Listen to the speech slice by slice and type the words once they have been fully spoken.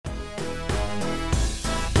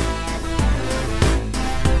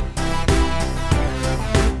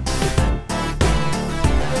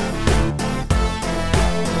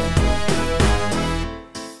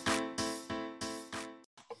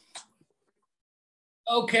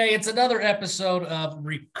Okay, it's another episode of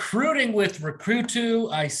Recruiting with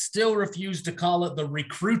Recruitu. I still refuse to call it the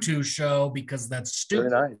Recruitu Show because that's Very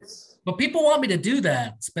stupid. nice. But people want me to do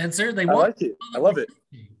that, Spencer. They I want like it. I love it.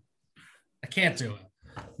 I can't do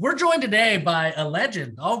it. We're joined today by a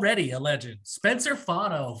legend, already a legend, Spencer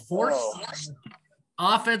Fano,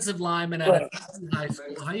 offensive lineman at high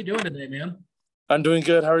school. How you doing today, man? I'm doing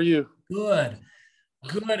good. How are you? Good.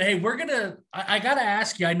 Good. Hey, I got to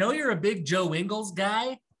ask you, I know you're a big Joe Ingles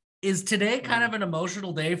guy. Is today kind of an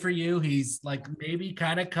emotional day for you? He's like maybe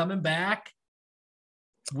kind of coming back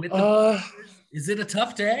with is it a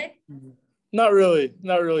tough day? Not really,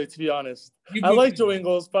 to be honest. I like Joe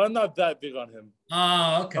Ingles, but I'm not that big on him.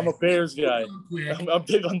 Oh, okay. I'm a Bears guy. I'm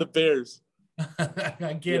big on the Bears.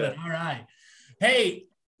 I get it. All right. Hey,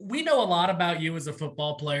 we know a lot about you as a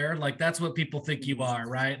football player. Like, that's what people think you are,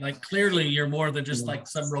 right? Like, clearly you're more than just like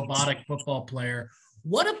some robotic football player.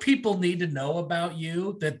 What do people need to know about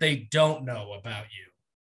you that they don't know about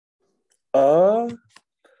you?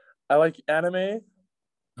 I like anime. Okay.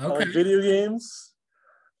 I like video games.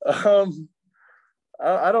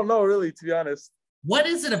 I don't know really, to be honest. What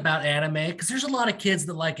is it about anime? Because there's a lot of kids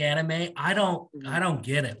that like anime. I don't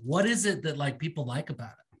get it. What is it that like people like about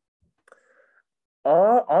it?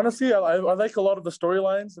 Honestly, I like a lot of the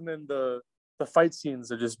storylines, and then the fight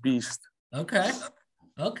scenes are just beast. Okay.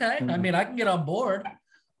 I mean, I can get on board.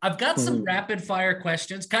 I've got some rapid fire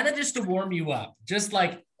questions, kind of just to warm you up, just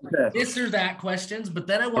like this or that questions. But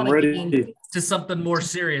then I want to get into something more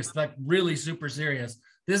serious, like really super serious.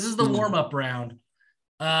 This is the warm up round.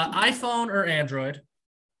 iPhone or Android?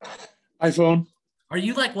 iPhone. Are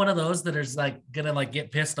you like one of those that is like gonna like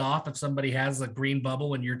get pissed off if somebody has a green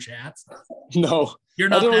bubble in your chats? No, you're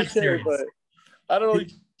not that serious. I don't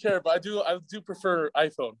really care, but I do prefer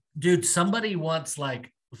iPhone. Dude, somebody once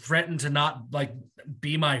like threatened to not like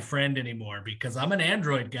be my friend anymore because I'm an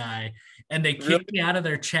Android guy, and they kicked me out of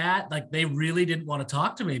their chat. Like they really didn't want to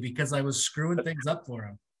talk to me because I was screwing things up for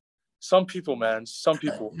them. Some people, man. Some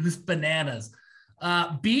people. It was bananas.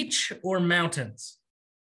 Beach or mountains?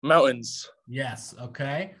 Mountains. Yes.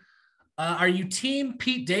 Okay. Are you team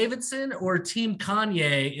Pete Davidson or team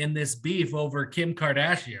Kanye in this beef over Kim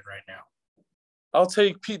Kardashian right now? I'll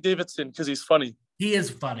take Pete Davidson because he's funny. He is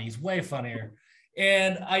funny. He's way funnier.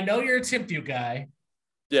 And I know you're a Timpview guy.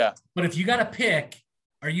 Yeah. But if you got to pick,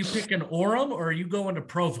 are you picking Orem or are you going to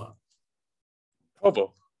Provo?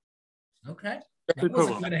 Provo. Okay. Definitely that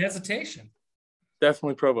wasn't Provo. even a hesitation.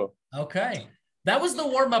 Definitely Provo. Okay. That was the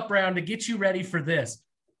warm-up round to get you ready for this.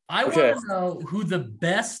 I want to know who the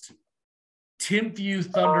best Timpview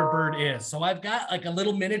Thunderbird is. So I've got like a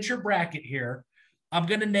little miniature bracket here. I'm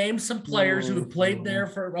going to name some players who have played there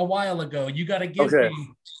for a while ago. You got to give me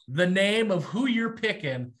the name of who you're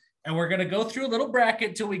picking, and we're going to go through a little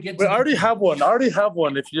bracket till we get to I already have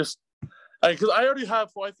one. If you just – because I already have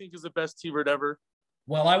who I think is the best T-Bird ever.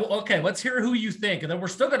 Well, let's hear who you think, and then we're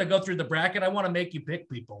still going to go through the bracket. I want to make you pick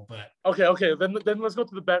people, but okay. Then let's go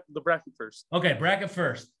to the bracket first. Okay, bracket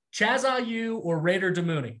first. Chaz Ayu or Raider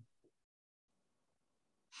Damouni?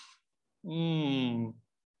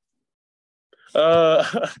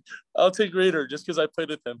 I'll take Raider just because I played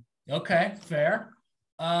with him. Okay, fair.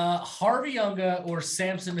 Harvey Unga or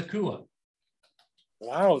Samson Nakua?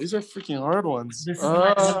 Wow, these are freaking hard ones. This is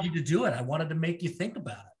why I want you to do it. I wanted to make you think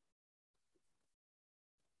about it.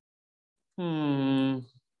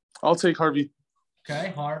 I'll take Harvey.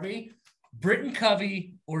 Okay, Harvey. Britton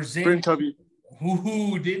Covey or Xavier? Britton Covey.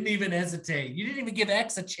 Ooh, didn't even hesitate. You didn't even give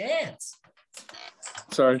X a chance.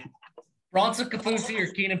 Sorry. Bronson Kafusi or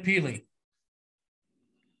Keenan Peely?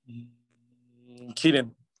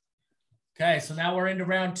 Keenan. Okay, so now we're into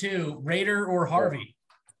round two. Raider or Harvey?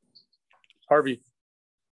 Harvey.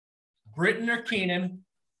 Britton or Keenan?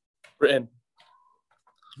 Britton.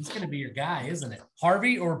 He's going to be your guy, isn't it?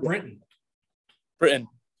 Harvey or Britton? Britton.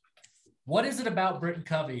 What is it about Britton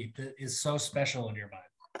Covey that is so special in your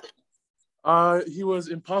mind? He was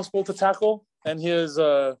impossible to tackle, and he is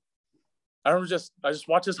I just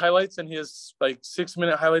watch his highlights, and he has like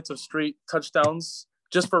 6-minute highlights of straight touchdowns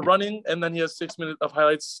just for running, and then he has 6 minutes of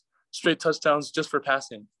highlights straight touchdowns just for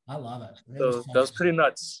passing. I love it. So that was pretty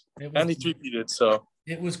nuts. And he three-peated, so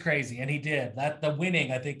it was crazy, and he did. That the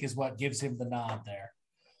winning, I think, is what gives him the nod there.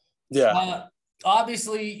 Yeah.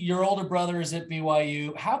 Obviously, your older brother is at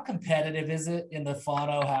BYU. How competitive is it in the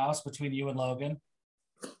Fano house between you and Logan?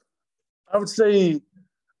 I would say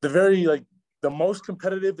the most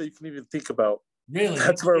competitive that you can even think about. Really?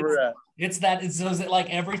 That's where we're at. It's that. So is it like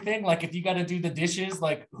everything? Like if you got to do the dishes,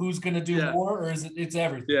 like who's going to do more, or is it's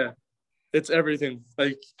everything? Yeah, it's everything.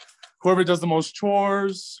 Like whoever does the most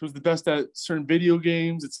chores, who's the best at certain video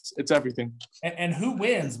games. It's everything. And who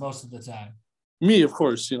wins most of the time? Me, of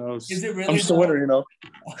course. Is it really? I'm just a winner.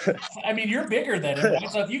 I mean, you're bigger than him, right?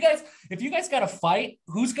 So if you guys got a fight,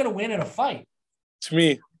 who's gonna win in a fight? It's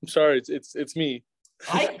me. I'm sorry. It's me.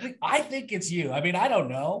 I think it's you. I mean, I don't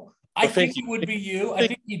know. I think it would be you. I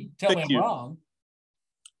think you'd tell me I'm wrong.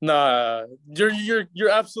 Nah, you're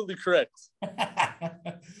absolutely correct.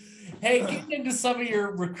 Hey, getting into some of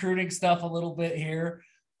your recruiting stuff a little bit here.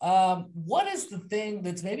 What is the thing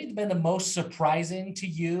that's maybe been the most surprising to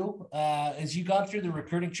you as you gone through the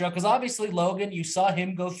recruiting show? Because obviously, Logan, you saw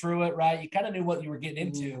him go through it, right? You kind of knew what you were getting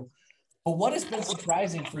into. But what has been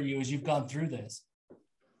surprising for you as you've gone through this?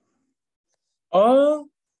 I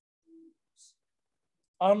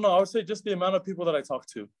don't know. I would say just the amount of people that I talk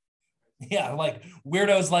to. Yeah, like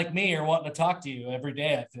weirdos like me are wanting to talk to you every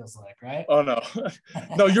day, it feels like, right? Oh, no.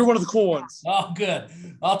 No, you're one of the cool ones. Oh, good.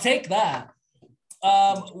 I'll take that.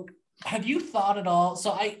 Have you thought at all?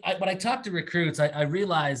 So I when I talk to recruits, I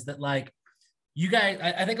realize that like you guys,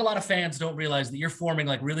 I think a lot of fans don't realize that you're forming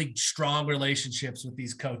like really strong relationships with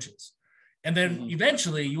these coaches. And then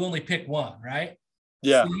eventually you only pick one, right?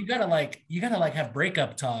 Yeah. So you gotta have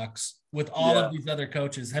breakup talks with all of these other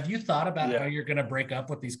coaches. Have you thought about how you're gonna break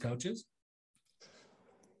up with these coaches?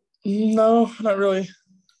 No, not really.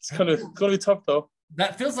 It's gonna be tough though.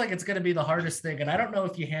 That feels like it's gonna be the hardest thing. And I don't know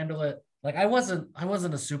if you handle it. Like I wasn't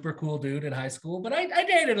a super cool dude in high school, but I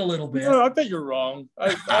dated a little bit. No, I bet you're wrong.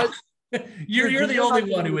 You're the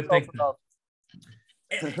only one who would think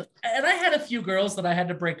that. And I had a few girls that I had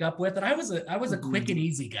to break up with, and I was a quick and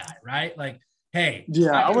easy guy, right? Like, hey.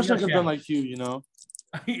 Yeah, I wish I could have been like you,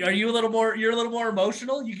 Are you a little more? You're a little more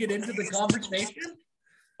emotional. You get into the conversation.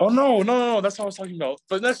 Oh no, that's what I was talking about.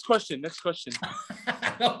 But next question.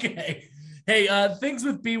 Okay. Hey, things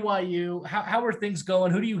with BYU. How are things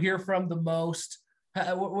going? Who do you hear from the most?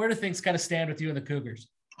 Where do things kind of stand with you and the Cougars?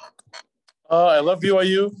 I love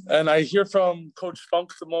BYU, and I hear from Coach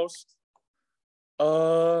Funk the most.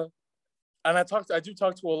 And I do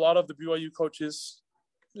talk to a lot of the BYU coaches.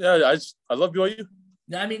 Yeah, I love BYU.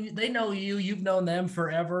 I mean, they know you. You've known them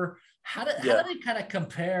forever. How do they kind of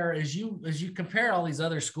compare as you compare all these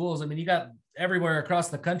other schools? I mean, you got everywhere across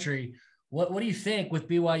the country. What do you think with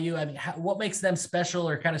BYU? I mean, what makes them special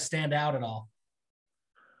or kind of stand out at all?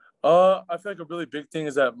 I feel like a really big thing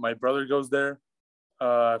is that my brother goes there.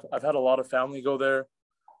 I've had a lot of family go there.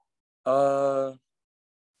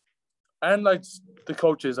 And like the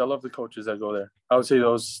coaches, I love the coaches that go there. I would say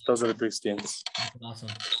those are the big things. Awesome.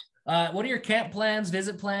 What are your camp plans,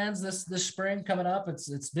 visit plans this spring coming up?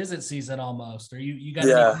 It's visit season almost. Are you got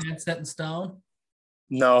any plans set in stone?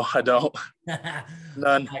 No, I don't.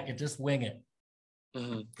 None. I could just wing it.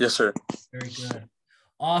 Mm-hmm. Yes, sir. Very good.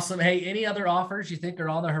 Awesome. Hey, any other offers you think are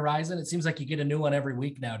on the horizon? It seems like you get a new one every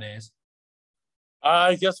week nowadays.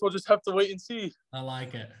 I guess we'll just have to wait and see. I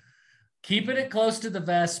like it. Keeping it close to the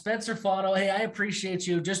vest. Spencer Fano, hey, I appreciate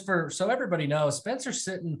you. Just so everybody knows, Spencer's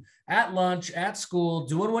sitting at lunch at school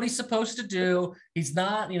doing what he's supposed to do. He's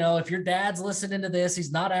not, if your dad's listening to this,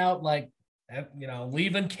 he's not out like,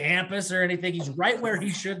 leaving campus or anything. He's right where he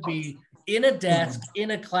should be, in a desk,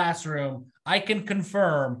 in a classroom. I can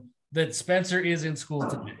confirm that Spencer is in school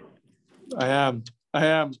today. I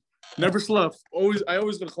am. Never slept. I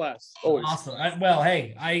always go to class. Always. Awesome.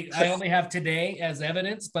 I only have today as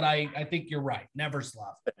evidence, but I think you're right. Never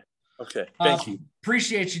slept. Okay. Thank you.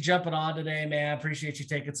 Appreciate you jumping on today, man. Appreciate you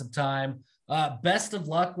taking some time. Best of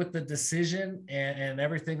luck with the decision and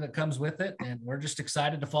everything that comes with it. And we're just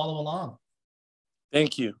excited to follow along.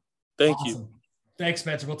 Thank you. Thank you. Thanks,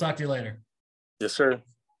 Spencer. We'll talk to you later. Yes, sir.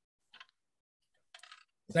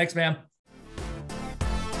 Thanks, man.